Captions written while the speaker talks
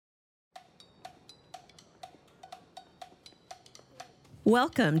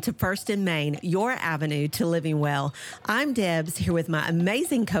Welcome to First in Maine, your avenue to living well. I'm Debs, here with my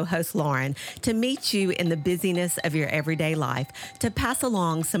amazing co-host Lauren, to meet you in the busyness of your everyday life, to pass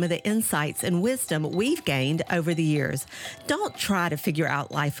along some of the insights and wisdom we've gained over the years. Don't try to figure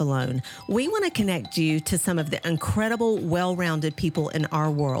out life alone. We want to connect you to some of the incredible, well-rounded people in our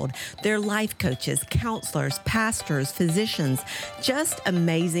world. They're life coaches, counselors, pastors, physicians, just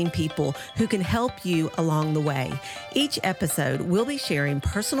amazing people who can help you along the way. Each episode, we'll be sharing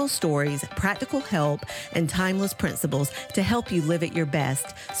personal stories, practical help, and timeless principles to help you live at your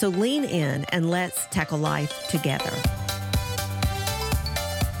best. So lean in and let's tackle life together.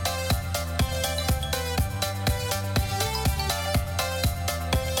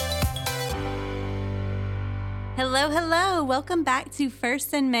 Hello, hello. Welcome back to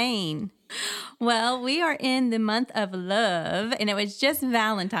First in Maine. Well, we are in the month of love, and it was just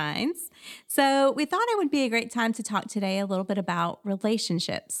Valentine's. So we thought it would be a great time to talk today a little bit about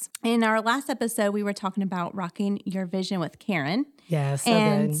relationships. In our last episode, we were talking about rocking your vision with Karen. Yeah, so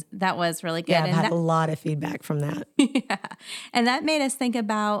and good. That was really good. Yeah, I've and had a lot of feedback from that. Yeah. And that made us think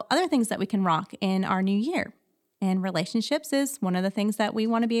about other things that we can rock in our new year. And relationships is one of the things that we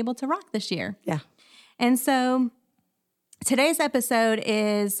want to be able to rock this year. Yeah. And so today's episode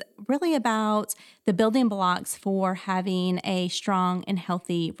is really about the building blocks for having a strong and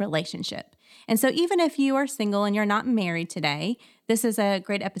healthy relationship. And so even if you are single and you're not married today, this is a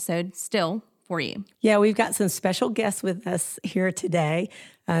great episode still for you. Yeah, we've got some special guests with us here today,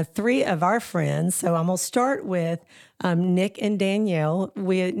 three of our friends. So I'm going to start with Nick and Danielle.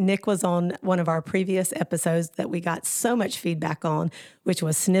 Nick was on one of our previous episodes that we got so much feedback on, which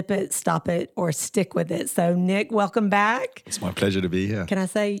was snip it, stop it, or stick with it. So Nick, welcome back. It's my pleasure to be here. Can I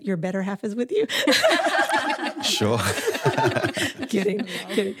say your better half is with you? Sure. Kidding.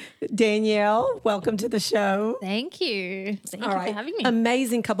 Danielle, welcome to the show. Thank you. Thank All you right. for having me.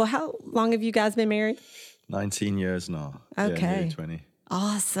 Amazing couple. How long have you guys been married? 19 years now. Okay. Yeah, nearly 20.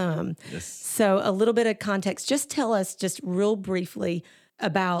 Awesome. Yes. So a little bit of context. Just tell us just real briefly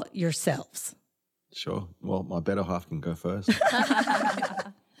about yourselves. Sure. Well, my better half can go first.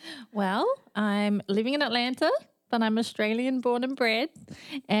 Well, I'm living in Atlanta, but I'm Australian born and bred,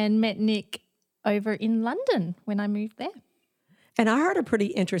 and met Nick over in London when I moved there. And I heard a pretty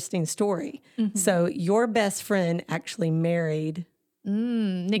interesting story. Mm-hmm. So your best friend actually married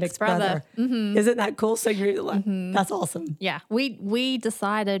Nick's brother. Mm-hmm. Isn't that cool? So you're that's awesome. Yeah. We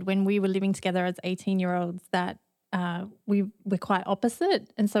decided when we were living together as 18-year-olds that we were quite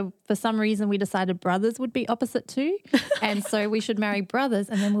opposite. And so for some reason we decided brothers would be opposite too. And so we should marry brothers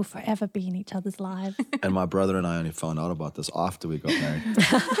and then we'll forever be in each other's lives. And my brother and I only found out about this after we got married.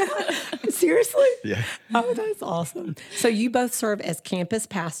 Seriously? Yeah. Oh, that's awesome. So you both serve as campus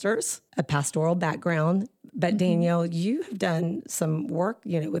pastors, a pastoral background. But Danielle, you have done some work,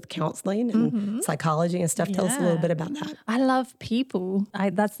 with counseling and psychology and stuff. Tell us a little bit about that. I love people.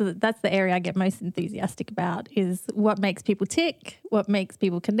 That's the area I get most enthusiastic about is what makes people tick, what makes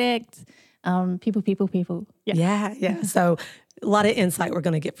people connect, people. Yeah. So a lot of insight we're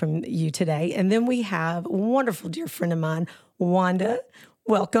going to get from you today. And then we have a wonderful dear friend of mine, Wanda.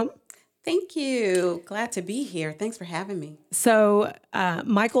 Welcome. Thank you. Glad to be here. Thanks for having me. So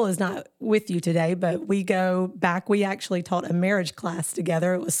Michael is not with you today, but we go back. We actually taught a marriage class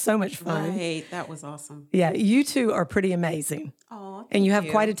together. It was so much fun. Right. That was awesome. Yeah. You two are pretty amazing. Oh, and you have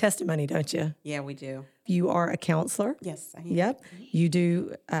quite a testimony, don't you? Yeah, we do. You are a counselor. Yes, I am. Yep. You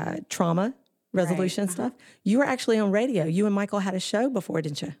do trauma resolution stuff. You were actually on radio. You and Michael had a show before,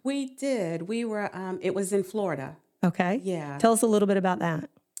 didn't you? We did. We were, it was in Florida. Okay. Yeah. Tell us a little bit about that.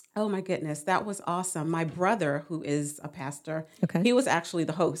 Oh, my goodness. That was awesome. My brother, who is a pastor, Okay. he was actually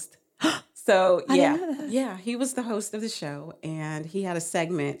the host. So, I yeah. didn't know that. Yeah, he was the host of the show, and he had a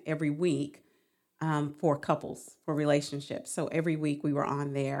segment every week for couples, for relationships. So every week we were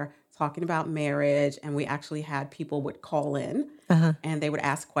on there talking about marriage, and we actually had people would call in, and they would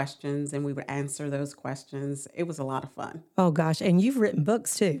ask questions, and we would answer those questions. It was a lot of fun. Oh, gosh. And you've written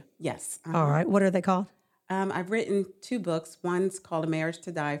books, too. Yes. All right. What are they called? I've written 2 books. One's called A Marriage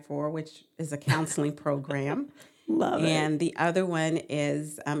to Die For, which is a counseling program. Love it. And the other one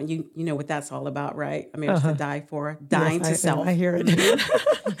is, you know what that's all about, right? A Marriage to Die For, dying to self. I hear it.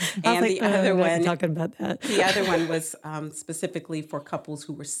 And the other one, talking about that. the other one was specifically for couples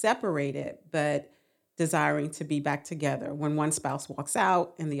who were separated, but desiring to be back together when one spouse walks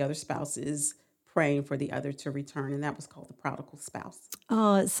out and the other spouse is praying for the other to return, and that was called the prodigal spouse.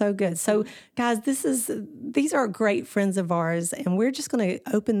 Oh, it's so good. So, guys, these are great friends of ours, and we're just going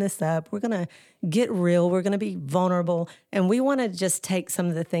to open this up. We're going to get real. We're going to be vulnerable, and we want to just take some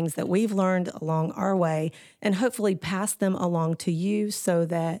of the things that we've learned along our way and hopefully pass them along to you so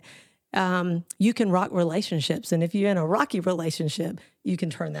that you can rock relationships. And if you're in a rocky relationship, you can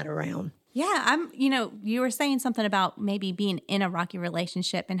turn that around. Yeah, you were saying something about maybe being in a rocky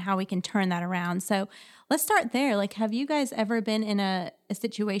relationship and how we can turn that around. So let's start there. Like, have you guys ever been in a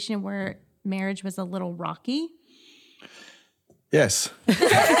situation where marriage was a little rocky? Yes.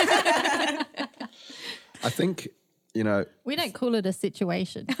 I think, We don't call it a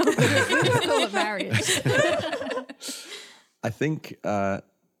situation. We call it marriage. I think,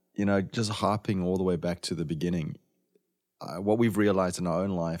 just harping all the way back to the beginning, what we've realized in our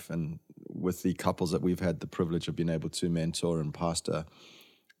own life and with the couples that we've had the privilege of being able to mentor and pastor,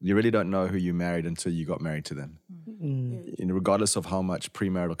 you really don't know who you married until you got married to them. Mm-hmm. Regardless of how much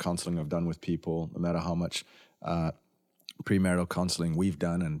premarital counseling I've done with people, no matter how much premarital counseling we've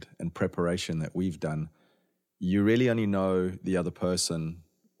done and preparation that we've done, you really only know the other person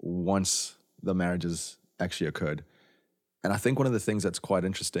once the marriage has actually occurred. And I think one of the things that's quite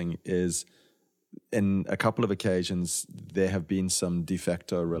interesting is in a couple of occasions, there have been some de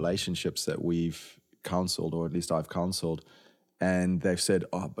facto relationships that we've counseled, or at least I've counseled, and they've said,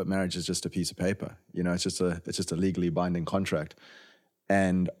 "Oh, but marriage is just a piece of paper. It's just a legally binding contract."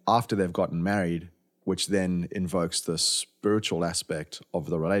 And after they've gotten married, which then invokes the spiritual aspect of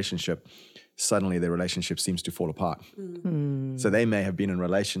the relationship, suddenly their relationship seems to fall apart. Mm-hmm. So they may have been in a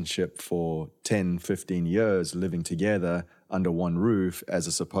relationship for 10, 15 years, living together under one roof as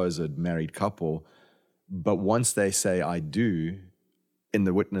a supposed married couple. But once they say, "I do," in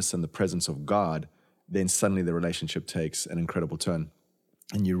the witness and the presence of God, then suddenly the relationship takes an incredible turn.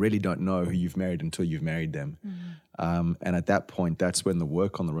 And you really don't know who you've married until you've married them. Mm-hmm. And at that point, that's when the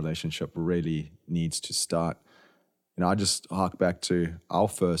work on the relationship really needs to start. I just hark back to our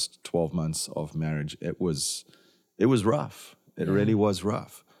first 12 months of marriage. It was rough. It really was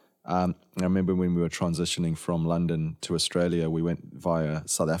rough. I remember when we were transitioning from London to Australia, we went via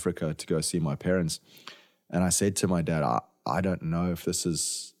South Africa to go see my parents. And I said to my dad, I don't know if this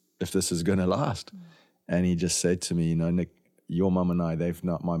is going to last. And he just said to me, Nick, your mum and I,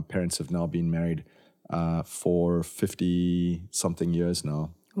 my parents have now been married for 50 something years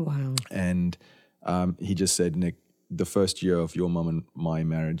now. Wow. And he just said, "Nick, the first year of your mum and my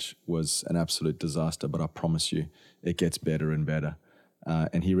marriage was an absolute disaster, but I promise you it gets better and better."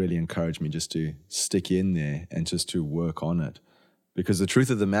 And he really encouraged me just to stick in there and just to work on it. Because the truth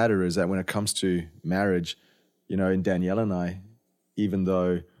of the matter is that when it comes to marriage, in Danielle and I, even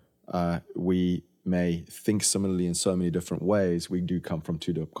though we may think similarly in so many different ways, we do come from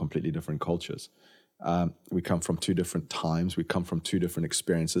two completely different cultures. We come from two different times. We come from two different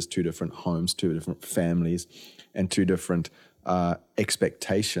experiences, two different homes, two different families, and two different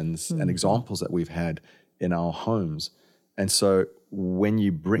expectations and examples that we've had in our homes. And so when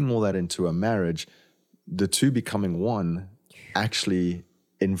you bring all that into a marriage, the two becoming one actually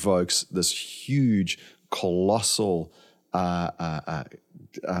invokes this huge, colossal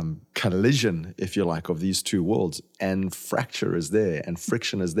collision, if you like, of these two worlds, and fracture is there, and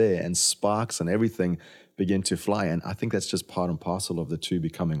friction is there, and sparks and everything begin to fly. And I think that's just part and parcel of the two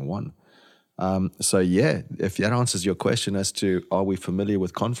becoming one. So yeah, if that answers your question as to are we familiar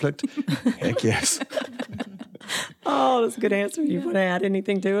with conflict, heck yes. Oh, that's a good answer. You want to add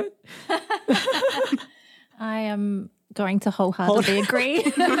anything to it? I am going to wholeheartedly agree.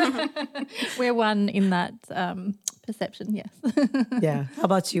 We're one in that perception, yes. Yeah. How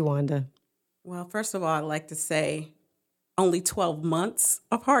about you, Wanda? Well, first of all, I'd like to say only 12 months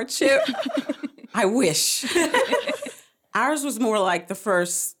of hardship. I wish. Ours was more like the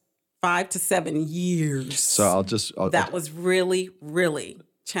first 5 to 7 years. So that was really, really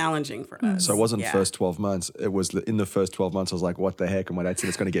challenging for us. So it wasn't the first 12 months. It was in the first 12 months, I was like, what the heck? And my dad said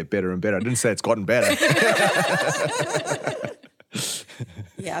it's going to get better and better. I didn't say it's gotten better.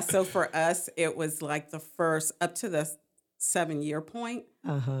 Yeah, so for us, it was like the first, up to the 7-year point,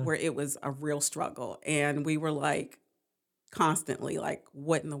 where it was a real struggle. And we were like, constantly like,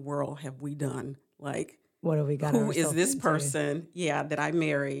 what in the world have we done? Like, what have we got? Who is this person? Yeah, that I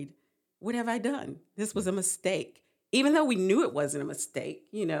married. What have I done? This was a mistake. Even though we knew it wasn't a mistake,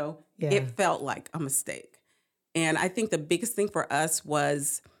 it felt like a mistake. And I think the biggest thing for us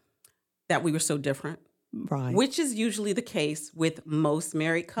was that we were so different. Right. Which is usually the case with most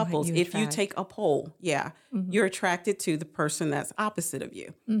married couples. If you take a poll, you're attracted to the person that's opposite of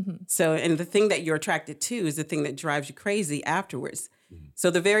you. Mm-hmm. So, and the thing that you're attracted to is the thing that drives you crazy afterwards.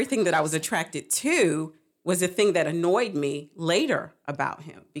 So the very thing that I was attracted to was the thing that annoyed me later about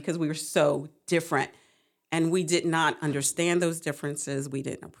him, because we were so different and we did not understand those differences. We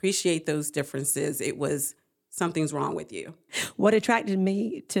didn't appreciate those differences. It was, something's wrong with you. What attracted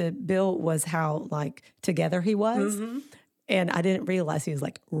me to Bill was how like together he was. And I didn't realize he was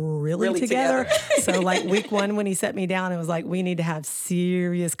like really together. So like week 1 when he set me down, it was like, we need to have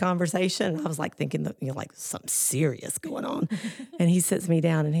serious conversation. And I was like thinking that, like something serious going on. And he sits me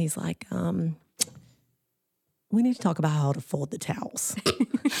down and he's like, we need to talk about how to fold the towels.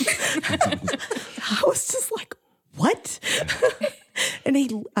 I was just like, what? And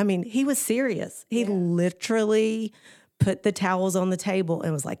he was serious. He literally put the towels on the table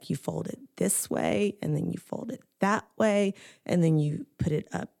and was like, you fold it this way, and then you fold it that way, and then you put it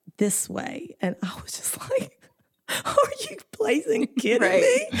up this way. And I was just like, are you blazing kidding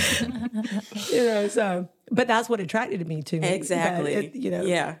me? But that's what attracted me to me. Exactly. It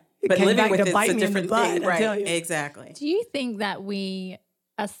But came living back with to it's bite a me in the different butt, thing, I tell right? you. Exactly. Do you think that we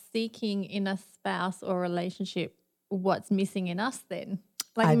are seeking in a spouse or relationship what's missing in us then?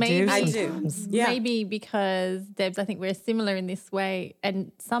 Like I maybe do I do. sometimes. Yeah. Maybe because, Debs, I think we're similar in this way.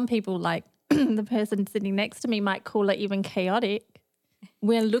 And some people, like the person sitting next to me, might call it even chaotic.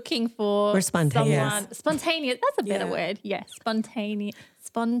 We're looking for We're spontaneous. someone spontaneous. That's a better word. Yes,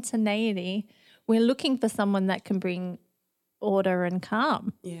 spontaneity. We're looking for someone that can bring order and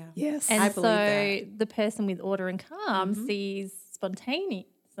calm. Yeah. Yes. And I so believe that. the person with order and calm sees spontaneous,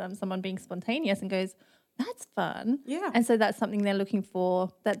 someone being spontaneous, and goes, "That's fun." Yeah. And so that's something they're looking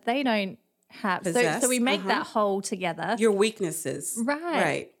for that they don't have. Possess, So we make that whole together, Your weaknesses.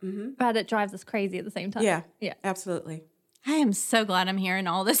 Right. Right. but it drives us crazy at the same time. Yeah. Yeah. Absolutely. I am so glad I'm hearing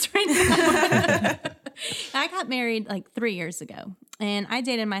all this right now. I got married like 3 years ago, and I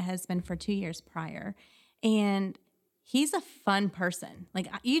dated my husband for 2 years prior. And he's a fun person. Like,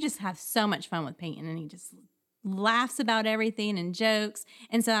 you just have so much fun with Peyton, and he just laughs about everything and jokes.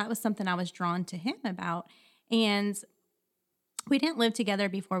 And so that was something I was drawn to him about. And we didn't live together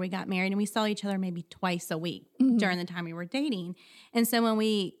before we got married, and we saw each other maybe twice a week during the time we were dating. And so when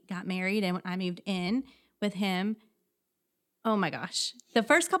we got married and when I moved in with him, oh my gosh, the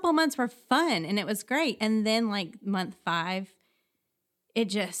first couple of months were fun and it was great. And then like month 5, it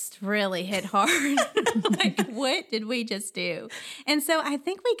just really hit hard. Like, what did we just do? And so I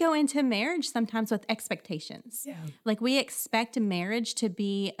think we go into marriage sometimes with expectations. Yeah. Like, we expect marriage to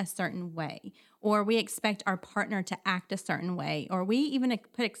be a certain way, or we expect our partner to act a certain way, or we even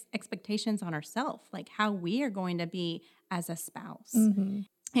put expectations on ourselves, like how we are going to be as a spouse.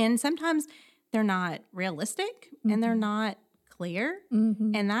 And sometimes they're not realistic and they're not clear.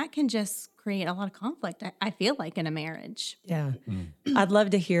 And that can just create a lot of conflict, I feel like, in a marriage. Yeah. I'd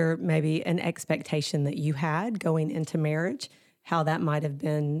love to hear maybe an expectation that you had going into marriage, how that might have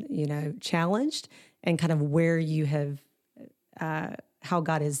been, challenged, and kind of where you have, how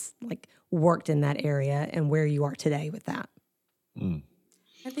God has like worked in that area and where you are today with that.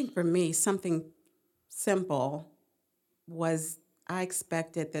 I think for me, something simple was I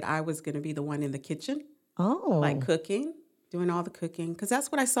expected that I was going to be the one in the kitchen, Oh. like cooking, doing all the cooking, because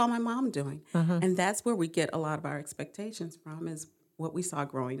that's what I saw my mom doing. And that's where we get a lot of our expectations from, is what we saw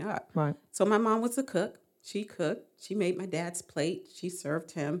growing up. Right. So my mom was a cook. She cooked. She made my dad's plate. She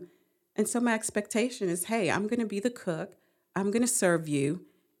served him. And so my expectation is, hey, I'm going to be the cook. I'm going to serve you.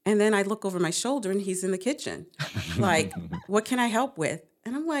 And then I look over my shoulder and he's in the kitchen. Like, what can I help with?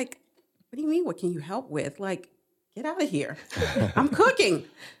 And I'm like, what do you mean, what can you help with? Like, get out of here. I'm cooking.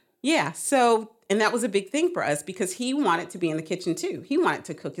 Yeah. So, and that was a big thing for us because he wanted to be in the kitchen too. He wanted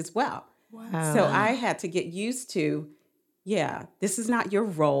to cook as well. Wow. So I had to get used to, yeah, this is not your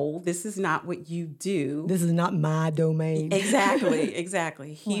role. This is not what you do. This is not my domain.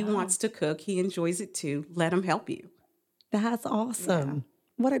 Exactly. He wants to cook. He enjoys it too. Let him help you. That's awesome.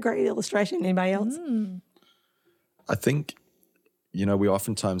 What a great illustration. Anybody else? I think, we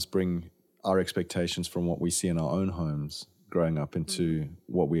oftentimes bring our expectations from what we see in our own homes growing up into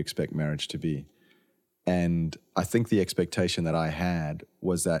what we expect marriage to be. And I think the expectation that I had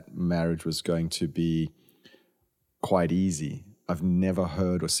was that marriage was going to be quite easy. I've never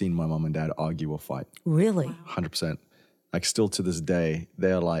heard or seen my mom and dad argue or fight. Really? 100%. Like, still to this day,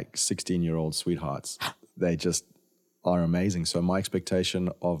 they're like 16-year-old sweethearts. They just are amazing. So my expectation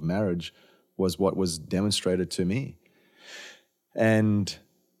of marriage was what was demonstrated to me. And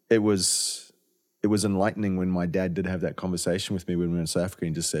it was enlightening when my dad did have that conversation with me when we were in South Africa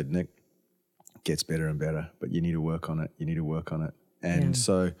and just said, Nick, it gets better and better, but you need to work on it. You need to work on it. And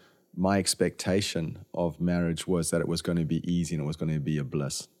so my expectation of marriage was that it was going to be easy and it was going to be a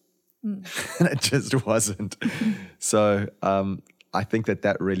bliss. And it just wasn't. So I think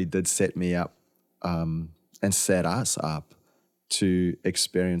that really did set me up and set us up to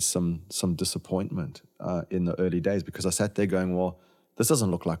experience some disappointment in the early days, because I sat there going, well, this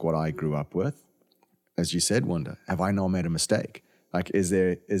doesn't look like what I grew up with. As you said, Wanda, have I now made a mistake? Like, is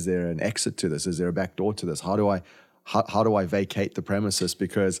there an exit to this? Is there a back door to this? How do I vacate the premises?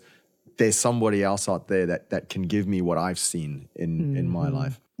 Because there's somebody else out there that can give me what I've seen in my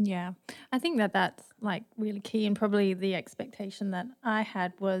life. Yeah, I think that's like really key, and probably the expectation that I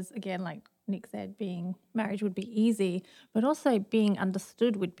had was, again, like Nick said, marriage would be easy, but also being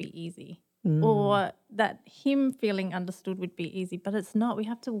understood would be easy, or that him feeling understood would be easy, but it's not. We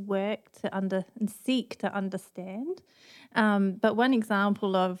have to work and seek to understand. But one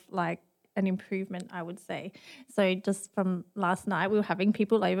example of like an improvement, I would say, so just from last night, we were having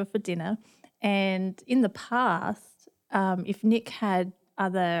people over for dinner, and in the past, if Nick had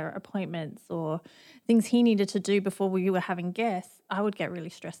other appointments or things he needed to do before we were having guests, I would get really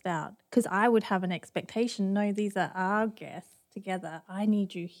stressed out because I would have an expectation, no, these are our guests together. I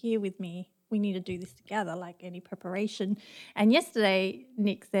need you here with me. We need to do this together, like any preparation. And yesterday,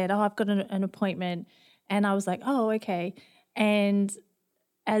 Nick said, I've got an appointment. And I was like, oh, okay. And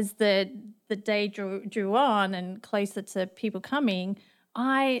as the day drew on and closer to people coming,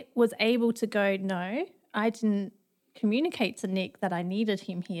 I was able to go, no, I didn't communicate to Nick that I needed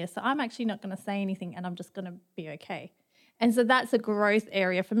him here. So I'm actually not going to say anything and I'm just going to be okay. And so that's a growth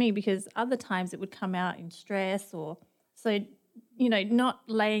area for me, because other times it would come out in stress not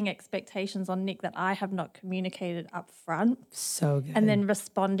laying expectations on Nick that I have not communicated up front. So good. And then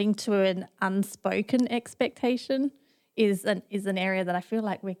responding to an unspoken expectation is an area that I feel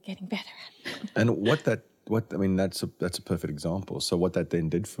like we're getting better at. And that's a perfect example. So what that then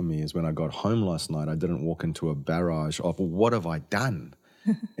did for me is when I got home last night, I didn't walk into a barrage of what have I done?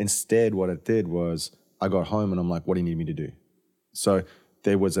 Instead, what it did was I got home and I'm like, what do you need me to do? So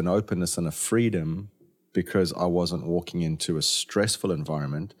there was an openness and a freedom, because I wasn't walking into a stressful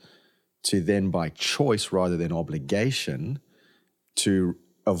environment, to then by choice rather than obligation, to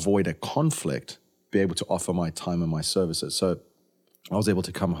avoid a conflict, be able to offer my time and my services. So I was able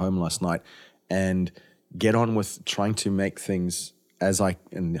to come home last night and get on with trying to make things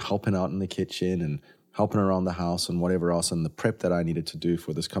and helping out in the kitchen and helping around the house and whatever else, and the prep that I needed to do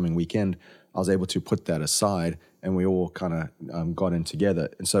for this coming weekend. I was able to put that aside, and we all kind of got in together.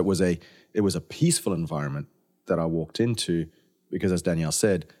 And so it was a peaceful environment that I walked into, because as Danielle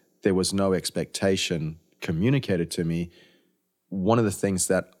said, there was no expectation communicated to me. One of the things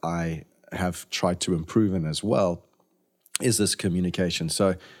that I have tried to improve in as well is this communication.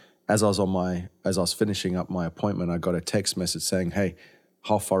 So as I was finishing up my appointment, I got a text message saying, hey,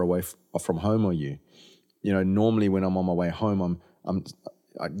 how far away from home are you? You know, normally when I'm on my way home,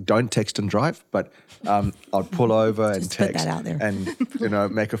 I don't text and drive, but I'll pull over and text put that out there.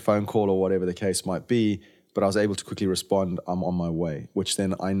 And make a phone call or whatever the case might be. But I was able to quickly respond, I'm on my way, which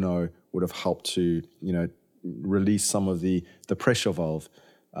then I know would have helped to release some of the pressure valve.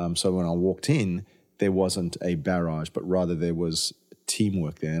 So when I walked in, there wasn't a barrage, but rather there was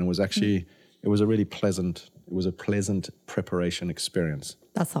teamwork there, and it was actually it was a pleasant preparation experience.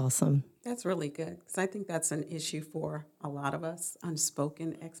 That's awesome. That's really good, because I think that's an issue for a lot of us,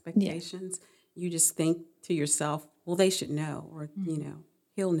 unspoken expectations. Yeah. You just think to yourself, well, they should know, or,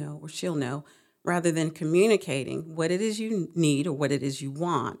 he'll know or she'll know, rather than communicating what it is you need or what it is you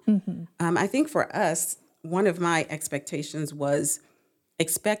want. Mm-hmm. I think for us, one of my expectations was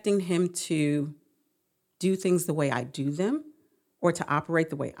expecting him to do things the way I do them, or to operate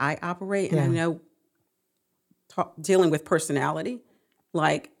the way I operate. And I know dealing with personality,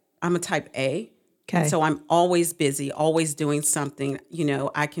 like I'm a type A. Okay. So I'm always busy, always doing something.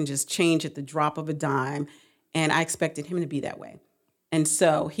 I can just change at the drop of a dime. And I expected him to be that way. And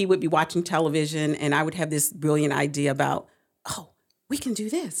so he would be watching television and I would have this brilliant idea about, oh, we can do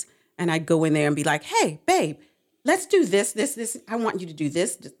this. And I'd go in there and be like, hey, babe, let's do this. I want you to do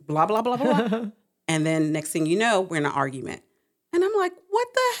this, blah, blah, blah, blah. And then next thing you know, we're in an argument. And I'm like, what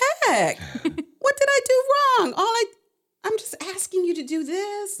the heck? What did I do wrong? I'm just asking you to do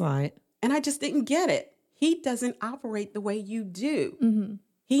this. Right. And I just didn't get it. He doesn't operate the way you do. Mm-hmm.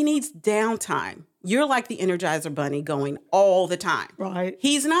 He needs downtime. You're like the Energizer Bunny going all the time. Right.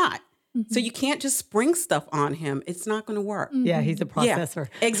 He's not. Mm-hmm. So you can't just spring stuff on him. It's not going to work. Mm-hmm. Yeah, he's a processor.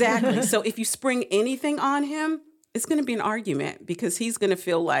 Yeah, exactly. So if you spring anything on him, it's going to be an argument, because he's going to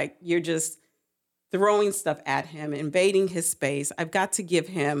feel like you're just throwing stuff at him, invading his space. I've got to give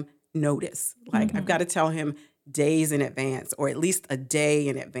him notice. Like, I've got to tell him days in advance, or at least a day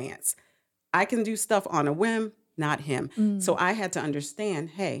in advance. I can do stuff on a whim, not him. So I had to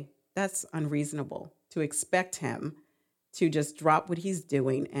understand, hey, that's unreasonable to expect him to just drop what he's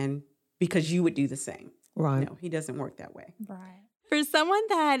doing and because you would do the same. Right. No, he doesn't work that way. Right. For someone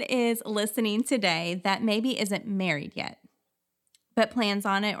that is listening today that maybe isn't married yet, but plans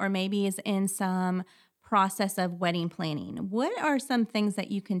on it, or maybe is in some process of wedding planning, what are some things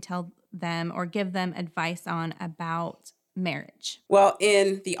that you can tell them or give them advice on about marriage? Well,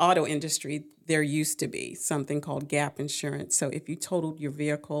 in the auto industry, there used to be something called gap insurance. So if you totaled your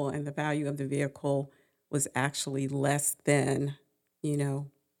vehicle and the value of the vehicle was actually less than,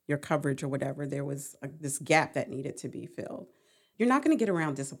 your coverage or whatever, there was this gap that needed to be filled. You're not going to get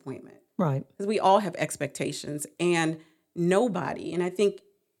around disappointment. Right. Because we all have expectations, and nobody, and I think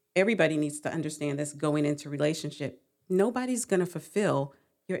everybody needs to understand this going into relationship, nobody's going to fulfill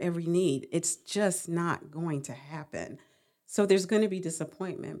your every need. It's just not going to happen. So there's going to be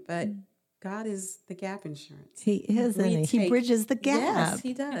disappointment, but God is the gap insurance. He is, and he bridges the gap. Yes,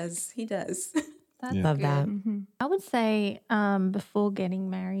 he does. He does. That's Love that. I would say before getting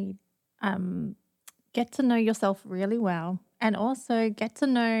married, get to know yourself really well, and also get to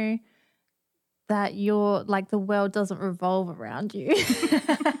know that you're like the world doesn't revolve around you.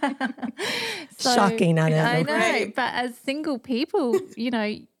 Shocking, I know. I know, Right. but as single people,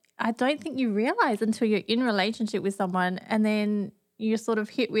 I don't think you realize until you're in relationship with someone, and then you're sort of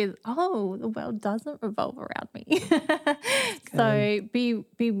hit with, oh, the world doesn't revolve around me. So be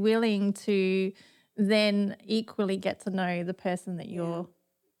willing to then equally get to know the person that you're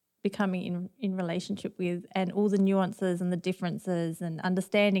becoming in relationship with, and all the nuances and the differences, and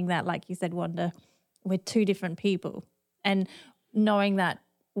understanding that, like you said, Wanda, we're two different people, and knowing that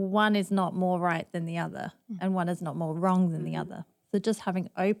one is not more right than the other and one is not more wrong than the other. So just having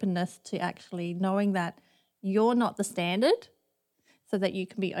openness to actually knowing that you're not the standard, so that you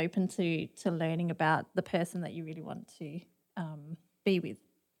can be open to learning about the person that you really want to be with.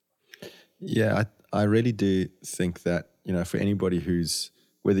 Yeah, I really do think that, for anybody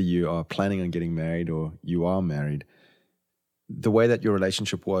whether you are planning on getting married or you are married, the way that your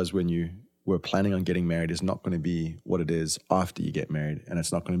relationship was when you were planning on getting married is not going to be what it is after you get married. And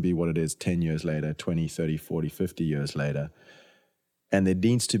it's not going to be what it is 10 years later, 20, 30, 40, 50 years later. And there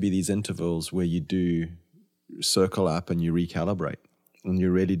needs to be these intervals where you do circle up and you recalibrate, and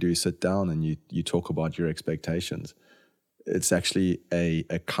you really do sit down and you talk about your expectations. It's actually a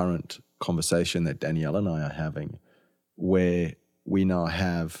current conversation that Danielle and I are having, where we now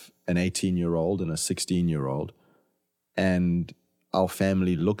have an 18-year-old and a 16-year-old, and our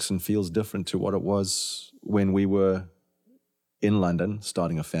family looks and feels different to what it was when we were in London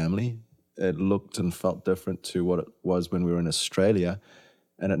starting a family. It looked and felt different to what it was when we were in Australia,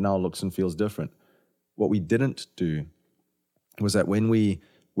 and it now looks and feels different. What we didn't do was that when we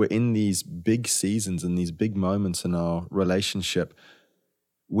were in these big seasons and these big moments in our relationship,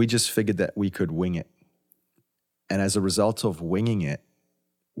 we just figured that we could wing it. And as a result of winging it,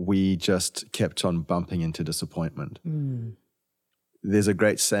 we just kept on bumping into disappointment. There's a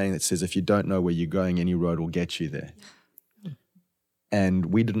great saying that says, if you don't know where you're going, any road will get you there. And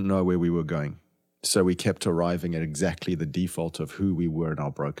we didn't know where we were going. So we kept arriving at exactly the default of who we were in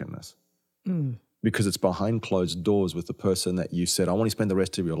our brokenness. Because it's behind closed doors with the person that you said, I want to spend the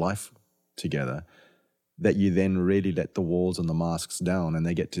rest of your life together, that you then really let the walls and the masks down, and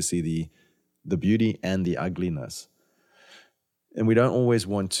they get to see the beauty and the ugliness. And we don't always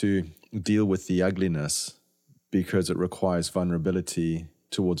want to deal with the ugliness because it requires vulnerability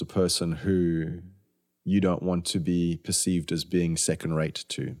towards a person who you don't want to be perceived as being second rate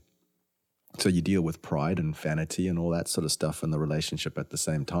to. So you deal with pride and vanity and all that sort of stuff in the relationship at the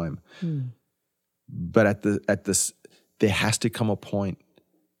same time. But there has to come a point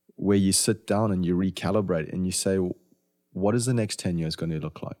where you sit down and you recalibrate and you say, what is the next 10 years going to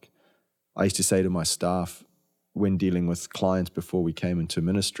look like? I used to say to my staff when dealing with clients before we came into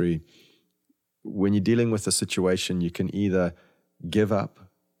ministry, when you're dealing with a situation, you can either give up,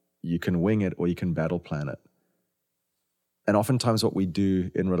 you can wing it, or you can battle plan it. And oftentimes what we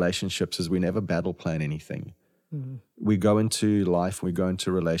do in relationships is we never battle plan anything. We go into life, we go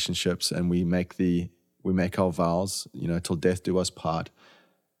into relationships, and we make our vows, till death do us part.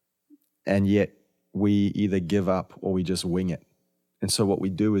 And yet we either give up or we just wing it. And so what we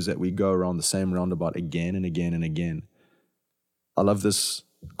do is that we go around the same roundabout again and again and again. I love this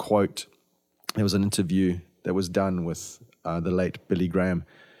quote. There was an interview that was done with the late Billy Graham.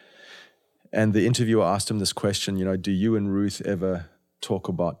 And the interviewer asked him this question, do you and Ruth ever talk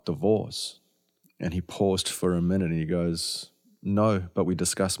about divorce? And he paused for a minute and he goes, no, but we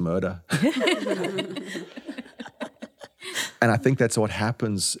discuss murder. And I think that's what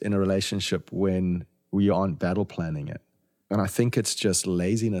happens in a relationship when we aren't battle planning it. And I think it's just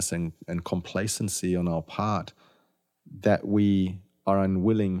laziness and complacency on our part that we are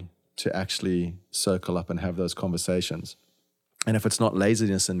unwilling to actually circle up and have those conversations. And if it's not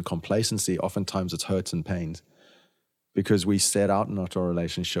laziness and complacency, oftentimes it's hurts and pains, because we set out into our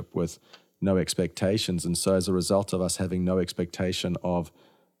relationship with no expectations. And so as a result of us having no expectation of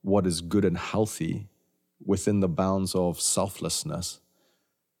what is good and healthy within the bounds of selflessness,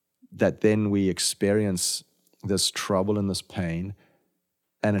 that then we experience this trouble and this pain,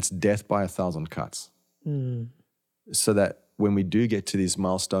 and it's death by 1,000 cuts. So that when we do get to these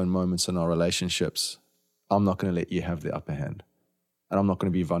milestone moments in our relationships, I'm not going to let you have the upper hand. And I'm not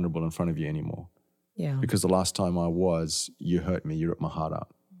going to be vulnerable in front of you anymore. Yeah. Because the last time I was, you hurt me, you ripped my heart out.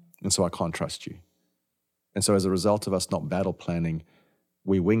 And so I can't trust you. And so as a result of us not battle planning,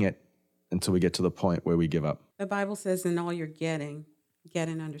 we wing it until we get to the point where we give up. The Bible says, in all you're getting, get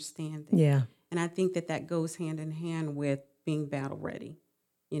an understanding. Yeah. And I think that goes hand in hand with being battle ready.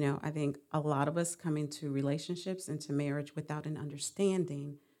 You know, I think a lot of us come into relationships, into marriage without an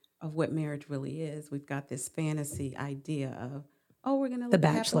understanding of what marriage really is. We've got this fantasy idea of, oh, we're going to live The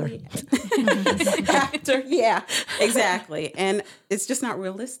Bachelor. After, yeah, exactly. And it's just not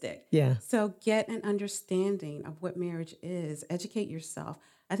realistic. Yeah. So get an understanding of what marriage is. Educate yourself.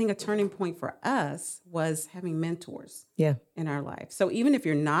 I think a turning point for us was having mentors Yeah. in our life. So even if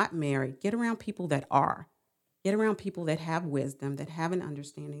you're not married, get around people that are. Get around people that have wisdom, that have an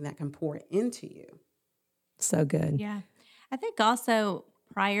understanding, that can pour into you. So good. Yeah. I think also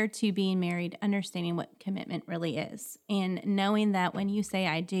prior to being married, understanding what commitment really is and knowing that when you say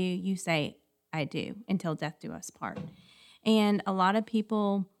I do, you say I do until death do us part. And a lot of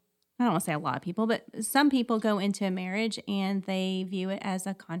people, I don't want to say a lot of people, but some people go into a marriage and they view it as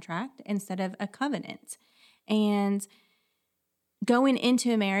a contract instead of a covenant. And going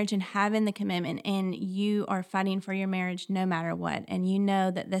into a marriage and having the commitment, and you are fighting for your marriage no matter what, and you know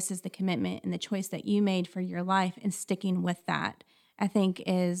that this is the commitment and the choice that you made for your life, and sticking with that, I think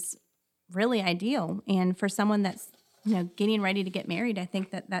is really ideal. And for someone that's, you know, getting ready to get married, I think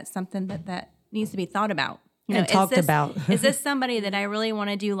that that's something that needs to be thought about. You And know, talked about. Is this somebody that I really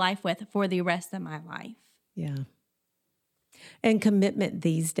want to do life with for the rest of my life? Yeah. And commitment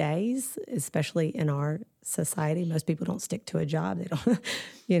these days, especially in our society, most people don't stick to a job. They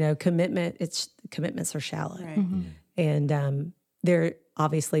don't, commitments are shallow. Right. Mm-hmm. And there,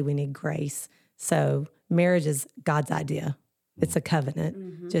 obviously, we need grace. So marriage is God's idea. It's a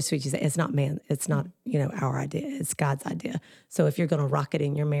covenant. Just what you say, it's not our idea. It's God's idea. So if you're going to rock it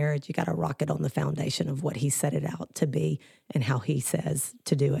in your marriage, you got to rock it on the foundation of what He set it out to be and how He says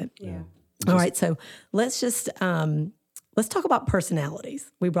to do it. Yeah. All right, so let's just let's talk about personalities.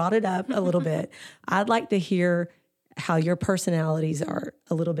 We brought it up a little bit. I'd like to hear how your personalities are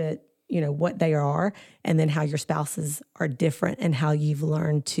a little bit, what they are, and then how your spouses are different and how you've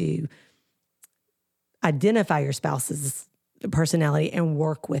learned to identify your spouse's personality and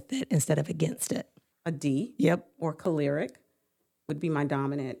work with it instead of against it. A D. Yep. Or choleric would be my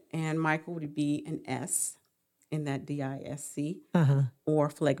dominant. And Michael would be an S in that DISC or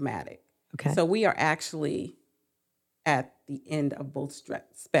phlegmatic. Okay. So we are actually at the end of both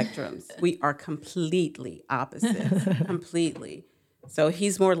spectrums. We are completely opposite, completely. So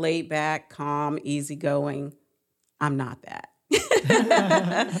he's more laid back, calm, easygoing. I'm not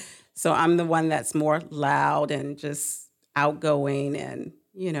that. So I'm the one that's more loud and just outgoing and,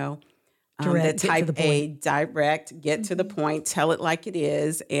 Direct, the type A, direct, get to the point, tell it like it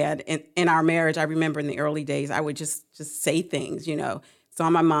is. And in our marriage, I remember in the early days, I would just say things, it's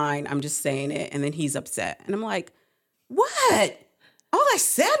on my mind. I'm just saying it. And then he's upset. And I'm like, what? All I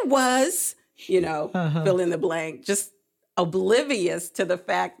said was, fill in the blank, just oblivious to the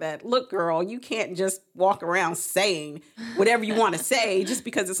fact that, look, girl, you can't just walk around saying whatever you want to say just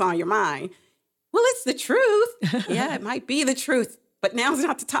because it's on your mind. Well, it's the truth. Yeah, it might be the truth, but now's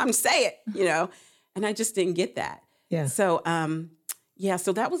not the time to say it, And I just didn't get that. Yeah. So,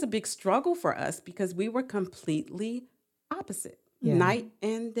 so that was a big struggle for us because we were completely opposite, night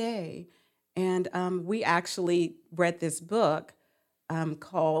and day. And we actually read this book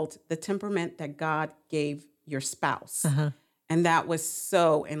called The Temperament That God Gave Your Spouse. And that was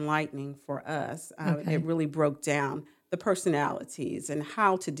so enlightening for us. It really broke down the personalities and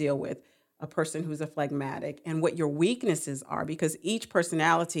how to deal with a person who's a phlegmatic and what your weaknesses are, because each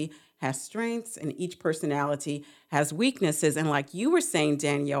personality has strengths and each personality has weaknesses. And like you were saying,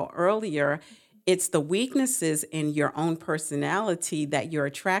 Danielle, earlier, it's the weaknesses in your own personality that you're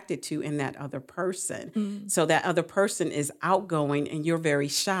attracted to in that other person. So that other person is outgoing and you're very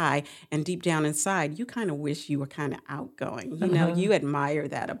shy, and deep down inside, you kind of wish you were kind of outgoing. You admire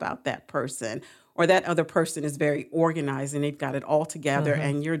that about that person. Or that other person is very organized and they've got it all together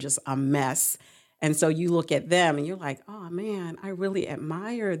and you're just a mess. And so you look at them and you're like, oh man, I really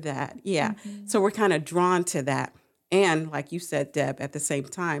admire that. Yeah. So we're kind of drawn to that. And like you said, Deb, at the same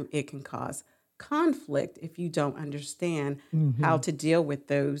time, it can cause conflict if you don't understand how to deal with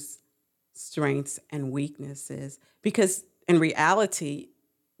those strengths and weaknesses. Because in reality,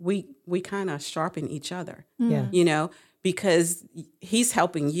 we kind of sharpen each other, because he's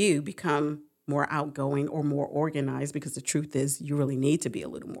helping you become more outgoing or more organized, because the truth is you really need to be a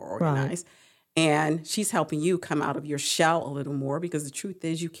little more organized. Right. And she's helping you come out of your shell a little more, because the truth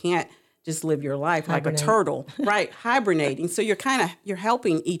is you can't just live your life like a turtle, right? Hibernating. So you're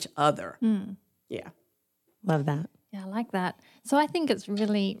helping each other. Yeah. Love that. Yeah, I like that. So I think it's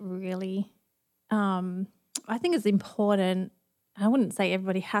really, really, I think it's important. I wouldn't say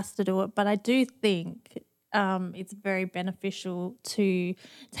everybody has to do it, but I do think it's very beneficial to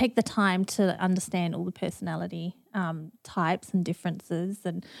take the time to understand all the personality types and differences.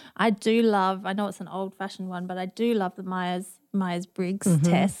 And I know it's an old-fashioned one, but I do love the Myers-Briggs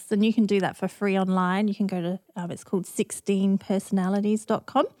tests, and you can do that for free online. You can go to, it's called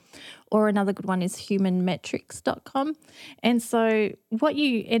 16personalities.com, or another good one is humanmetrics.com. And so what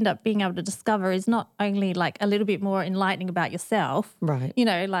you end up being able to discover is not only like a little bit more enlightening about yourself, right?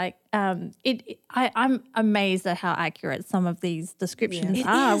 I'm amazed at how accurate some of these descriptions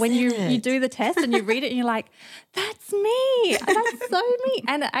are when you do the test and you read it and you're like, that's me, that's so me.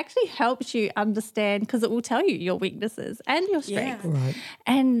 And it actually helps you understand, because it will tell you your weaknesses and your strengths. Yeah. Right.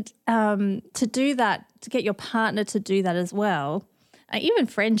 And to do that, to get your partner to do that as well, even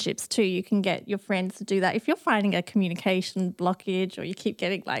friendships too, you can get your friends to do that. If you're finding a communication blockage, or you keep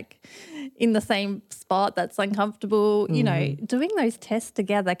getting like in the same spot that's uncomfortable, doing those tests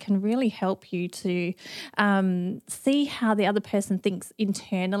together can really help you to see how the other person thinks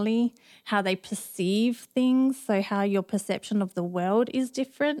internally, how they perceive things, so how your perception of the world is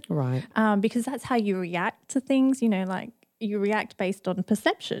different. Right. Because that's how you react to things, you react based on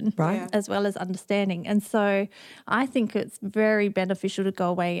perception, right, as well as understanding. And so I think it's very beneficial to go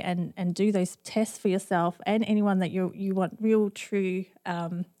away and do those tests for yourself and anyone that you want real, true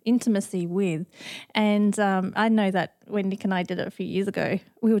intimacy with. And I know that when Nick and I did it a few years ago,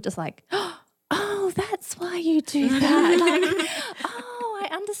 we were just like, oh, that's why you do that.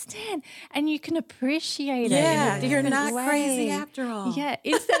 I understand. And you can appreciate it. Yeah, in a you're different not way. crazy after all. Yeah,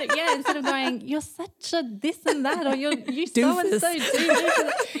 instead of going, you're such a this and that, or you so and so do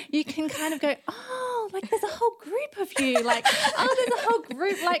this, you can kind of go, oh, like there's a whole group of you, like, oh, there's a whole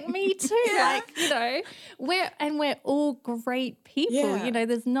group like me too, like, we're all great people. Yeah.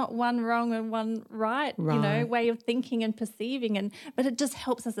 There's not one wrong and one right, way of thinking and perceiving, but it just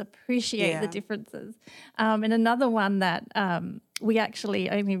helps us appreciate the differences. And another one that we actually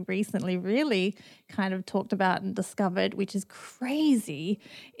only recently really kind of talked about and discovered, which is crazy,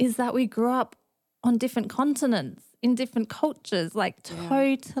 is that we grew up on different continents, in different cultures, like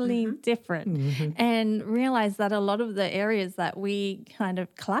totally different, and realized that a lot of the areas that we kind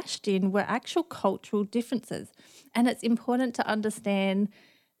of clashed in were actual cultural differences. And it's important to understand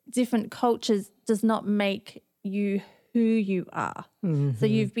different cultures does not make you who you are. So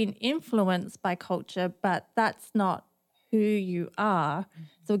you've been influenced by culture, but that's not who you are.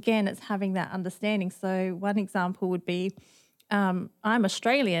 So again, it's having that understanding. So one example would be, I'm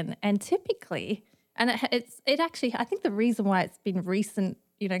Australian, and typically, and it actually, I think the reason why it's been recent,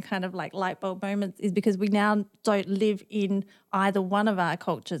 kind of like light bulb moments, is because we now don't live in either one of our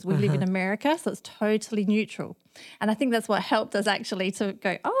cultures. We live in America, so it's totally neutral. And I think that's what helped us actually to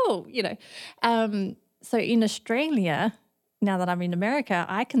go, so in Australia, now that I'm in America,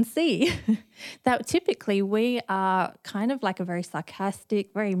 I can see that typically we are kind of like a very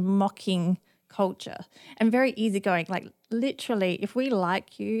sarcastic, very mocking culture, and very easygoing. Like literally, if we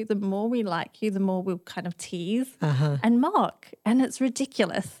like you, the more we like you, the more we'll kind of tease and mock, and it's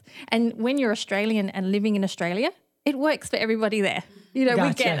ridiculous. And when you're Australian and living in Australia, it works for everybody there.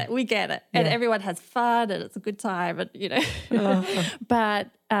 Gotcha. We get it. And everyone has fun and it's a good time, and But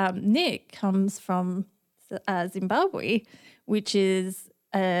Nick comes from Zimbabwe, which is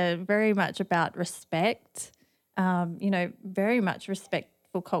very much about respect, very much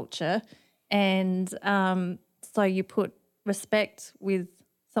respectful culture. And so you put respect with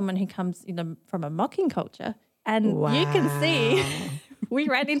someone who comes from a mocking culture, and you can see we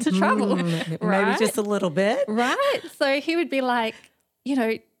ran into trouble, right? Maybe just a little bit. Right. So he would be like,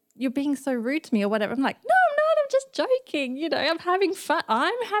 you're being so rude to me or whatever. I'm like, no, I'm not. I'm just joking. I'm having fun.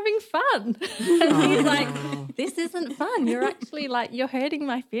 I'm having fun. And he's like, this isn't fun. You're actually you're hurting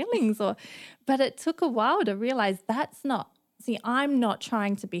my feelings. But it took a while to realize that's not see, I'm not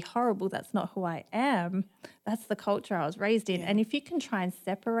trying to be horrible. That's not who I am. That's the culture I was raised in. And if you can try and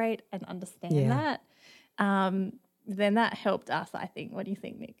separate and understand that, then that helped us, I think. What do you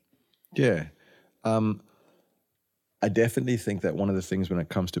think, Nick? Yeah. I definitely think that one of the things when it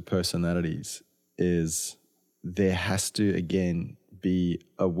comes to personalities is there has to, again, be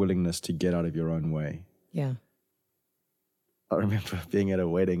a willingness to get out of your own way. Yeah. I remember being at a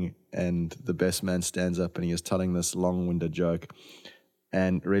wedding and the best man stands up and he is telling this long-winded joke.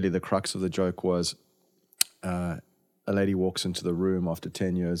 And really the crux of the joke was a lady walks into the room after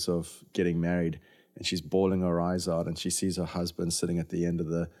 10 years of getting married and she's bawling her eyes out and she sees her husband sitting at the end of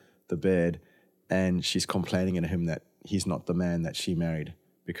the bed and she's complaining at him that he's not the man that she married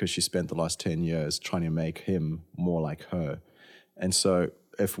because she spent the last 10 years trying to make him more like her. And so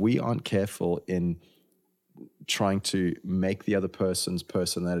if we aren't careful in trying to make the other person's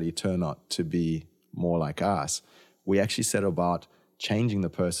personality turn out to be more like us, we actually set about changing the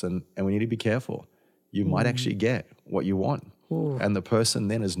person, and we need to be careful. You might actually get what you want. And the person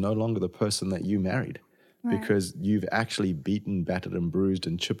then is no longer the person that you married because you've actually beaten, battered and bruised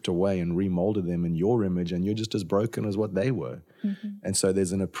and chipped away and remolded them in your image, and you're just as broken as what they were. And so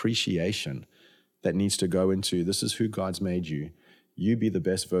there's an appreciation that needs to go into, this is who God's made you. You be the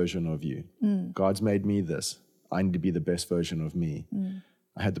best version of you. God's made me this. I need to be the best version of me.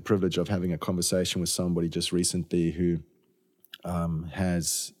 I had the privilege of having a conversation with somebody just recently who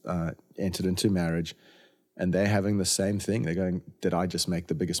has entered into marriage, and they're having the same thing. They're going, did I just make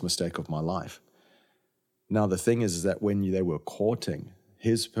the biggest mistake of my life? Now, the thing is that when they were courting,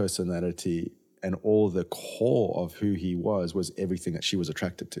 his personality and all the core of who he was everything that she was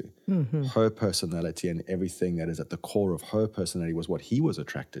attracted to. Her personality and everything that is at the core of her personality was what he was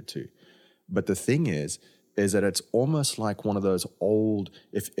attracted to. But the thing is that it's almost like one of those old,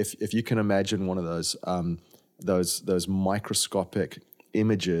 if you can imagine one of those microscopic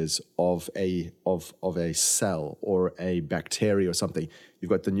images of a cell or a bacteria or something.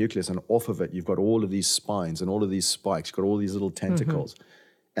 You've got the nucleus, and off of it, you've got all of these spines and all of these spikes. You've got all these little tentacles.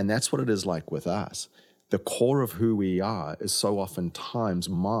 And that's what it is like with us. The core of who we are is so oftentimes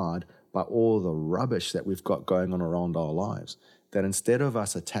marred by all the rubbish that we've got going on around our lives, that instead of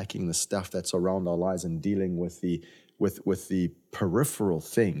us attacking the stuff that's around our lives and dealing with the peripheral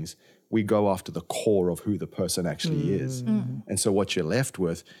things, we go after the core of who the person actually is. And so what you're left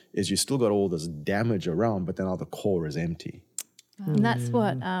with is you still got all this damage around, but then the core is empty. And that's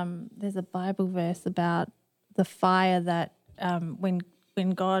what, there's a Bible verse about the fire that when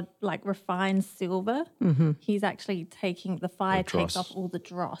God like refines silver, he's actually taking, the fire takes off all the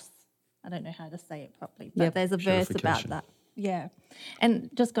dross. I don't know how to say it properly, but there's a verse about that. Yeah. And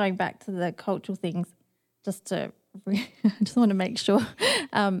just going back to the cultural things, I just want to make sure,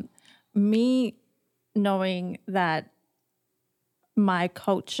 me knowing that my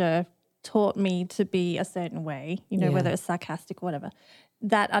culture taught me to be a certain way, whether it's sarcastic or whatever,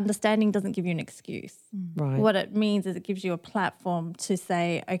 that understanding doesn't give you an excuse. Right. What it means is it gives you a platform to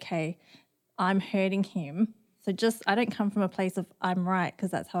say, okay, I'm hurting him. So I don't come from a place of I'm right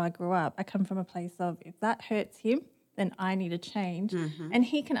because that's how I grew up. I come from a place of if that hurts him, then I need to change. And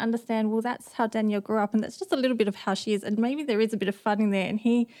he can understand, well, that's how Danielle grew up and that's just a little bit of how she is. And maybe there is a bit of fun in there and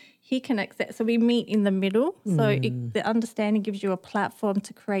he can accept. So we meet in the middle. So the understanding gives you a platform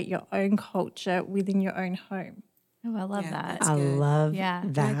to create your own culture within your own home. Oh, I love that. I love Yeah.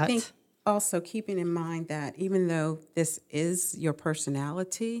 that. And I think also keeping in mind that even though this is your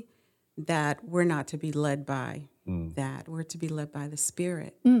personality, that we're not to be led by that. We're to be led by the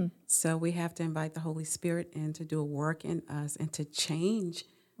Spirit. So we have to invite the Holy Spirit in to do a work in us and to change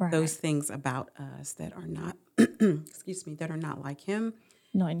those things about us that are not, that are not like Him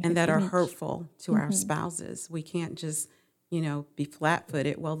and that are hurtful to our spouses. We can't just, be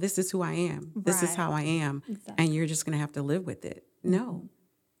flat-footed. Well, this is who I am. This is how I am. Exactly. And you're just going to have to live with it. No.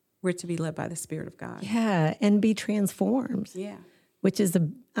 We're to be led by the Spirit of God. Yeah, and be transformed. Yeah. Which is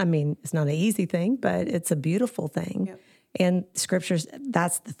it's not an easy thing, but it's a beautiful thing. Yep. And scriptures,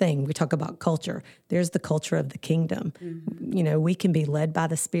 that's the thing. We talk about culture. There's the culture of the kingdom. We can be led by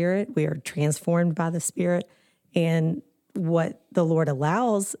the Spirit. We are transformed by the Spirit. And what the Lord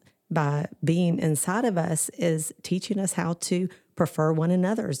allows by being inside of us is teaching us how to prefer one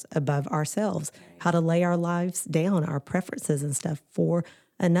another's above ourselves, how to lay our lives down, our preferences and stuff for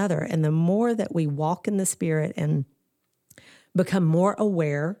another. And the more that we walk in the Spirit and become more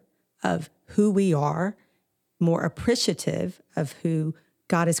aware of who we are, more appreciative of who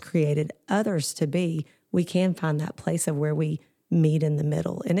God has created others to be, we can find that place of where we meet in the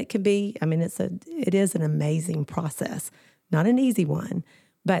middle. And it can be, it is an amazing process, not an easy one,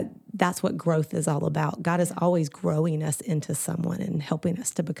 But that's what growth is all about. God is always growing us into someone and helping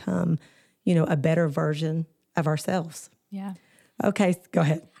us to become, a better version of ourselves. Yeah. Okay, go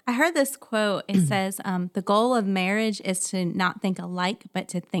ahead. I heard this quote. It says, the goal of marriage is to not think alike, but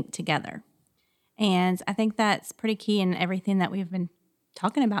to think together. And I think that's pretty key in everything that we've been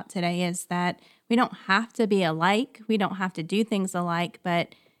talking about today, is that we don't have to be alike. We don't have to do things alike,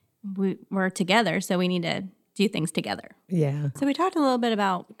 but we're together, so we need to do things together. Yeah. So we talked a little bit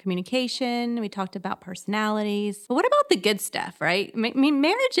about communication. We talked about personalities. But what about the good stuff, right? I mean,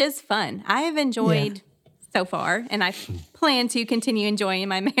 marriage is fun. I have enjoyed so far, and I plan to continue enjoying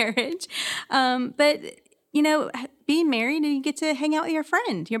my marriage. But, being married, and you get to hang out with your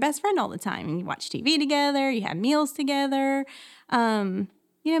friend, your best friend all the time. And you watch TV together. You have meals together.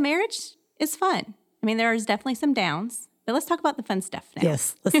 Marriage is fun. I mean, there's definitely some downs. But let's talk about the fun stuff now.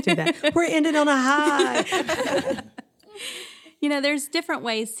 Yes, let's do that. We're ending on a high. There's different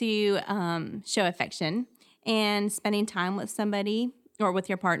ways to show affection, and spending time with somebody or with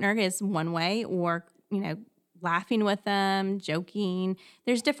your partner is one way, or, laughing with them, joking.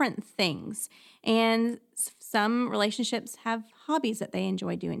 There's different things. And some relationships have hobbies that they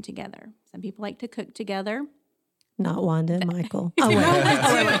enjoy doing together. Some people like to cook together. Not Wanda and Michael. Oh, wait.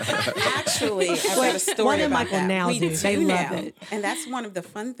 Actually, I've got a story Wanda and about Michael that. now We do. They love now. it. And that's one of the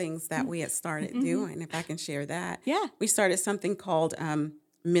fun things that we had started doing, if I can share that. Yeah. We started something called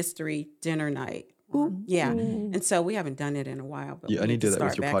Mystery Dinner Night. Yeah. And so we haven't done it in a while. But You we only need to do that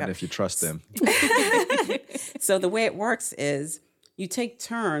with start your back partner up. if you trust them. So the way it works is you take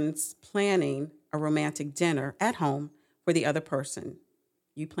turns planning a romantic dinner at home for the other person.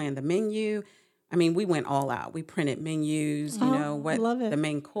 You plan the menu. I mean, we went all out. We printed menus, love it. the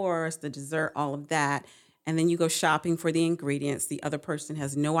main course, the dessert, all of that. And then you go shopping for the ingredients. The other person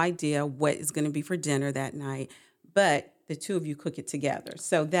has no idea what is going to be for dinner that night, but the two of you cook it together.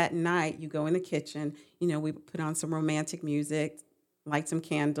 So that night you go in the kitchen, we put on some romantic music, light some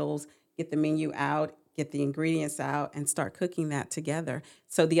candles, get the menu out, get the ingredients out, and start cooking that together.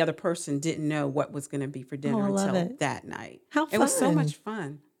 So the other person didn't know what was going to be for dinner I love until it. that night. How It was so fun. much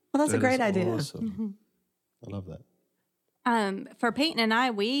fun. Well, that's a That great is idea. Awesome. I love that. For Peyton and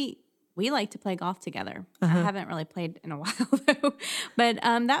I, we like to play golf together. I haven't really played in a while, though. But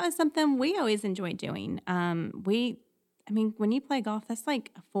that was something we always enjoyed doing. When you play golf, that's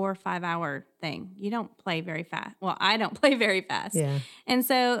like a 4 or 5 hour thing. You don't play very fast. Well, I don't play very fast. Yeah. And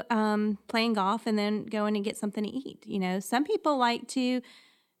so playing golf and then going and get something to eat. Some people like to,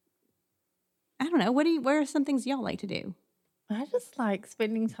 I don't know, what are some things y'all like to do? I just like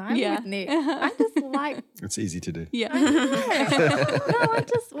spending time Yeah. with Nick. I just like, It's easy to do. Yeah.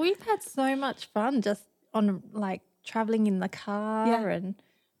 we've had so much fun just on like traveling in the car Yeah.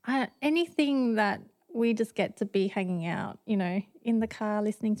 and anything that we just get to be hanging out, in the car,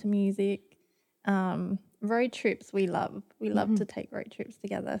 listening to music. Road trips we love. We love to take road trips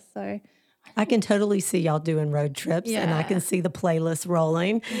together. So I can totally see y'all doing road trips, and I Yeah. can see the playlist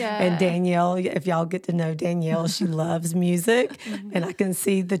rolling. Yeah. And Danielle, if y'all get to know Danielle, she loves music, and I can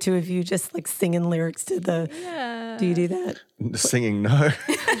see the two of you just like singing lyrics to the. yeah. Do you do that? Singing, no.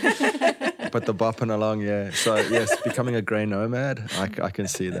 But the bopping along, yeah. So, yes, becoming a grey nomad, I can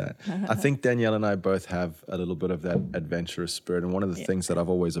see that. I think Danielle and I both have a little bit of that adventurous spirit. And one of the things that I've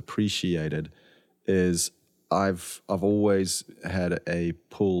always appreciated is I've always had a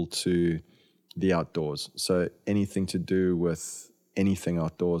pull to the outdoors. So anything to do with anything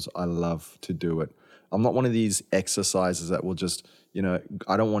outdoors, I love to do it. I'm not one of these exercises that will just,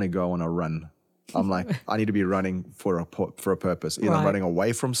 I don't want to go on a run. I'm like, I need to be running for a purpose. Either I'm Right. running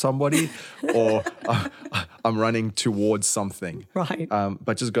away from somebody or I'm running towards something. Right.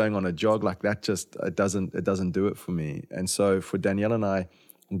 But just going on a jog like that it doesn't do it for me. And so for Danielle and I,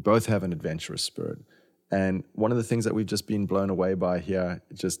 we both have an adventurous spirit. And one of the things that we've just been blown away by here,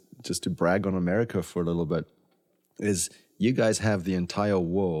 just to brag on America for a little bit, is you guys have the entire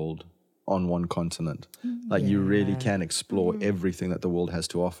world on one continent. Like you really can explore everything that the world has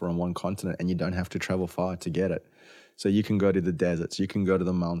to offer on one continent, and you don't have to travel far to get it. So you can go to the deserts, you can go to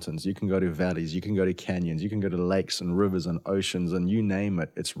the mountains, you can go to valleys, you can go to canyons, you can go to lakes and rivers and oceans, and you name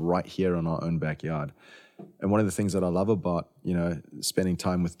it, it's right here in our own backyard. And one of the things that I love about, spending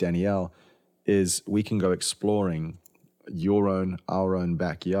time with Danielle is we can go exploring our own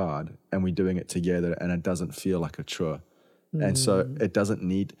backyard, and we're doing it together, and it doesn't feel like a chore. And so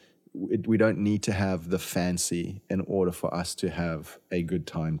we don't need to have the fancy in order for us to have a good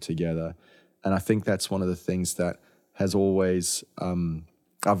time together. And I think that's one of the things that has always,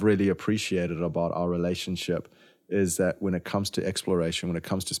 I've really appreciated about our relationship, is that when it comes to exploration, when it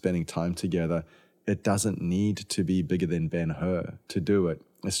comes to spending time together, it doesn't need to be bigger than Ben-Hur to do it.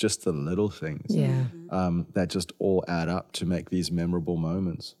 It's just the little things that just all add up to make these memorable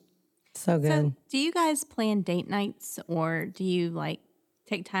moments. So good. So, do you guys plan date nights, or do you like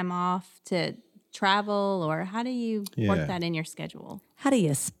take time off to travel, or how do you work that in your schedule? How do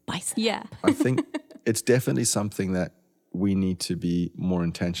you spice it? Yeah. I think it's definitely something that we need to be more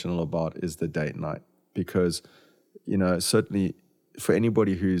intentional about, is the date night, because, you know, certainly for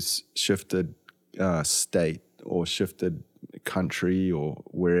anybody who's shifted state or shifted country or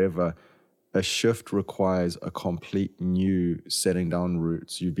wherever, a shift requires a complete new setting down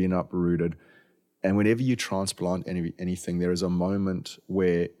roots. You've been uprooted. And whenever you transplant anything, there is a moment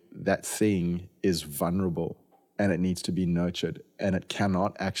where that thing is vulnerable and it needs to be nurtured, and it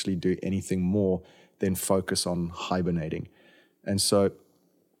cannot actually do anything more than focus on hibernating. And so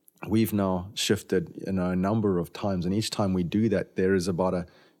we've now shifted, you know, a number of times, and each time we do that, there is about a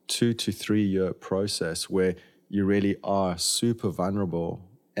 2 to 3 year process where you really are super vulnerable,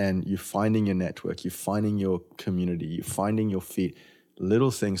 and you're finding your network, you're finding your community, you're finding your feet.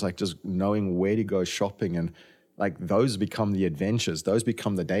 Little things like just knowing where to go shopping, and like those become the adventures, those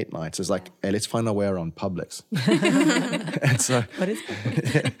become the date nights. It's like, hey, let's find our way around Publix. And so, What is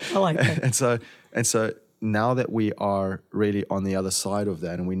I like that. and so now that we are really on the other side of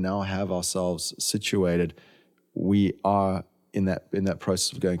that, and we now have ourselves situated, we are in that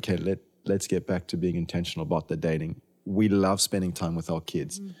process of going, okay, let's get back to being intentional about the dating. We love spending time with our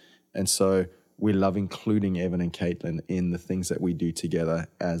kids. And so we love including Evan and Caitlin in the things that we do together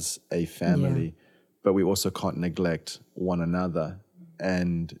as a family, but we also can't neglect one another,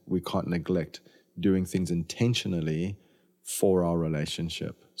 and we can't neglect doing things intentionally for our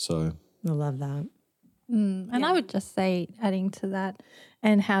relationship. So I love that. And I would just say, adding to that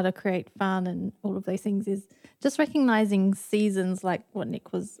and how to create fun and all of those things, is just recognizing seasons, like what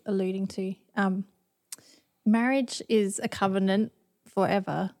Nick was alluding to. Marriage is a covenant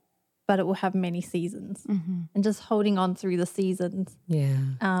forever, but it will have many seasons. And just holding on through the seasons. Yeah.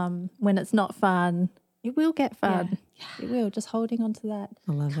 When it's not fun, it will get fun. It will. Just holding on to that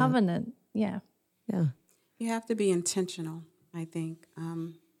I love covenant. Yeah. You have to be intentional, I think.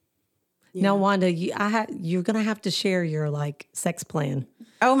 Now, Wanda, you're going to have to share your like sex plan,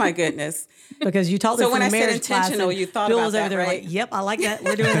 Oh my goodness. because you taught So this when in I the said marriage class, intentional, and you thought Bill about was over that, there right? like, yep, I like that.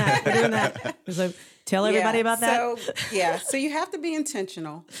 We're doing that. We're doing that. So tell everybody about that. So you have to be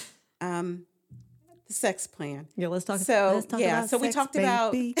intentional. The sex plan. Yeah, let's talk So about so we sex, talked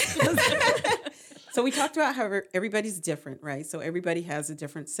about baby. so we talked about how everybody's different, right? So everybody has a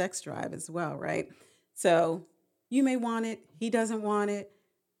different sex drive as well, right? So you may want it, he doesn't want it,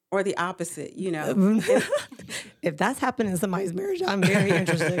 or the opposite, you know. If that's happening in somebody's marriage, I'm very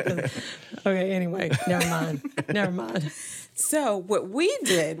interested. 'Cause- okay, anyway, never mind. So what we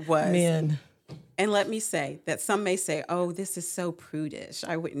did was, Men. and let me say that some may say, oh, this is so prudish,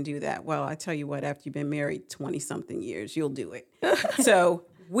 I wouldn't do that. Well, I tell you what, after you've been married 20 something years, you'll do it. So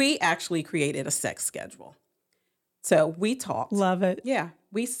we actually created a sex schedule. So we talked. Love it. Yeah,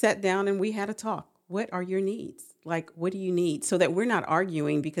 we sat down and we had a talk. What are your needs? Like, what do you need? So that we're not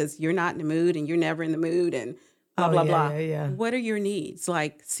arguing because you're not in the mood and you're never in the mood and blah, Oh, blah, yeah, blah. yeah. What are your needs?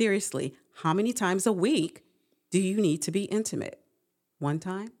 Like, seriously, how many times a week do you need to be intimate? 1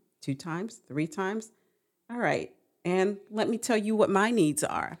 time, 2 times, 3 times? All right. And let me tell you what my needs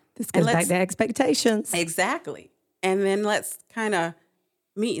are. This And goes back to expectations. Exactly. And then let's kind of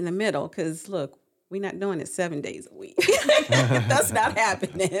meet in the middle, because look, we're not doing it 7 days a week. That's not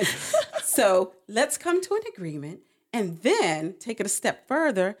happening. So let's come to an agreement, and then take it a step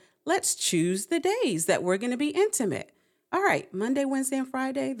further. Let's choose the days that we're going to be intimate. All right, Monday, Wednesday, and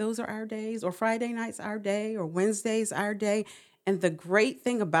Friday, those are our days, or Friday night's our day, or Wednesday's our day. And the great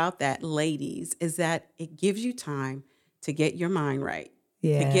thing about that, ladies, is that it gives you time to get your mind right, to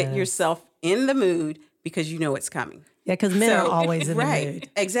get Yes. yourself in the mood, because you know it's coming. Yeah, because men are So- always in right, the mood.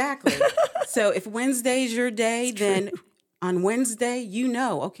 Exactly. So if Wednesday's your day, then on Wednesday, you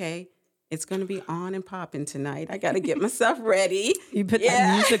know, okay, it's going to be on and popping tonight. I got to get myself ready. You put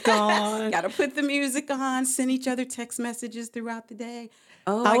that music on. Got to put the music on, send each other text messages throughout the day.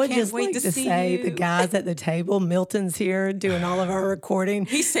 Oh, I I would can't just wait like to see say you. the guys at the table, Milton's here doing all of our recording.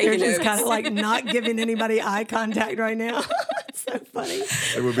 He's They're taking just notes. kind of like not giving anybody eye contact right now. It's so funny.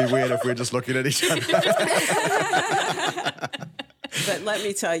 it would be weird if we're just looking at each other. But let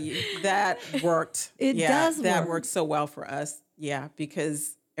me tell you, that worked. It does That work. worked so well for us. Yeah,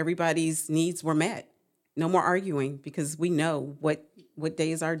 because everybody's needs were met. No more arguing, because we know what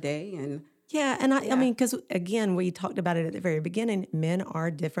day is our day. And Yeah, and I mean, because again, we talked about it at the very beginning. Men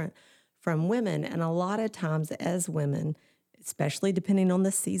are different from women, and a lot of times, as women, especially depending on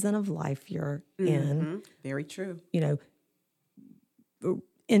the season of life you're in, Very true. you know,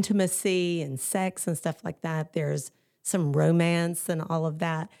 intimacy and sex and stuff like that. There's some romance and all of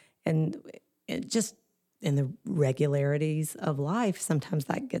that. And it just in the regularities of life, sometimes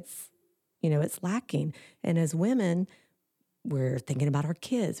that gets, it's lacking. And as women, we're thinking about our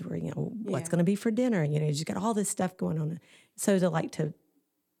kids. We're, what's going to be for dinner? You just got all this stuff going on. So to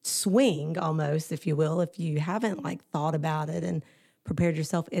swing almost, if you will, if you haven't thought about it and prepared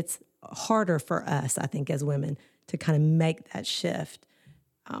yourself, it's harder for us, I think, as women to kind of make that shift.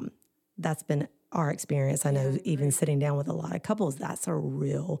 That's been our experience. I know even sitting down with a lot of couples, that's a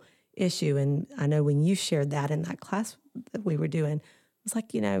real issue. And I know when you shared that in that class that we were doing, it was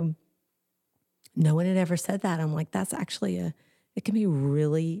like, no one had ever said that. I'm like, that's actually it can be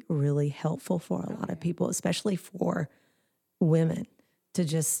really, really helpful for a lot of people, especially for women, to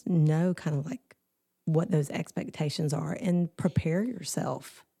just know kind of what those expectations are and prepare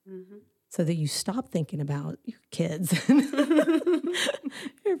yourself so that you stop thinking about your kids and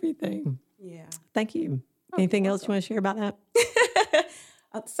everything. Yeah. Thank you. Anything else you want to share about that?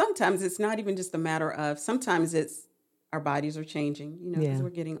 Sometimes it's not even just a matter of, sometimes it's our bodies are changing, because we're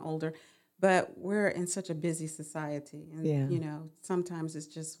getting older. But we're in such a busy society. And, sometimes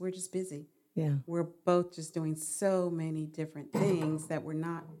we're just busy. Yeah. We're both just doing so many different things that we're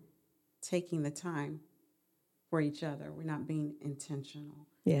not taking the time for each other. We're not being intentional.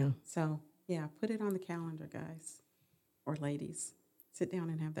 Yeah. So, put it on the calendar, guys or ladies. Sit down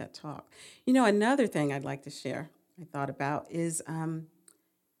and have that talk. Another thing I'd like to share, I thought about, is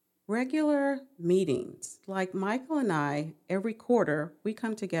regular meetings. Like Michael and I, every quarter, we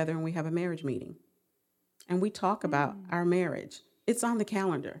come together and we have a marriage meeting. And we talk about our marriage. It's on the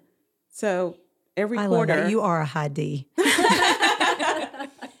calendar. So every I quarter. love that. You are a high D.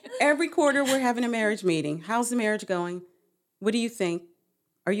 Every quarter, we're having a marriage meeting. How's the marriage going? What do you think?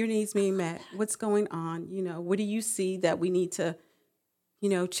 Are your needs being met? What's going on? What do you see that we need to,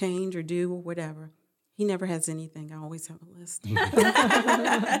 change or do or whatever? He never has anything. I always have a list.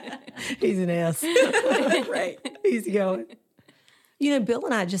 He's an S. Right. He's going. Bill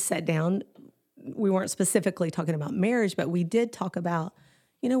and I just sat down. We weren't specifically talking about marriage, but we did talk about,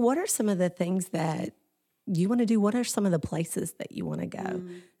 what are some of the things that you want to do? What are some of the places that you want to go?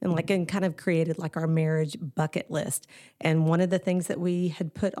 And kind of created our marriage bucket list. And one of the things that we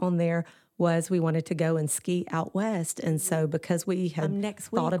had put on there was we wanted to go and ski out west. And so because we had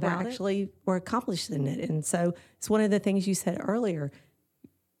thought about actually, we're accomplishing it. And so it's one of the things you said earlier,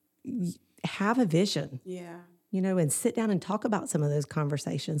 have a vision. Yeah. And sit down and talk about some of those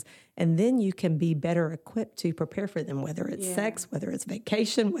conversations. And then you can be better equipped to prepare for them, whether it's sex, whether it's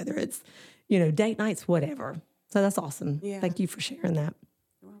vacation, whether it's, date nights, whatever. So that's awesome. Yeah. Thank you for sharing that.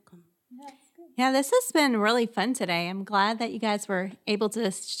 You're welcome. Yeah, this has been really fun today. I'm glad that you guys were able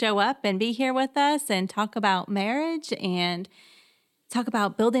to show up and be here with us and talk about marriage and talk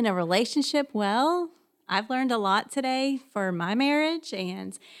about building a relationship well. I've learned a lot today for my marriage,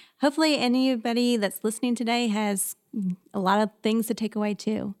 and hopefully anybody that's listening today has a lot of things to take away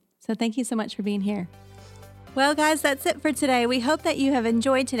too. So thank you so much for being here. Well, guys, that's it for today. We hope that you have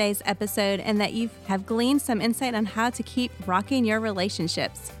enjoyed today's episode and that you have gleaned some insight on how to keep rocking your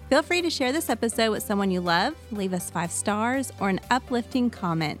relationships. Feel free to share this episode with someone you love, leave us 5 stars, or an uplifting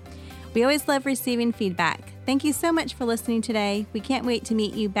comment. We always love receiving feedback. Thank you so much for listening today. We can't wait to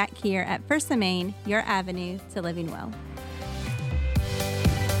meet you back here at First and Main, your avenue to living well.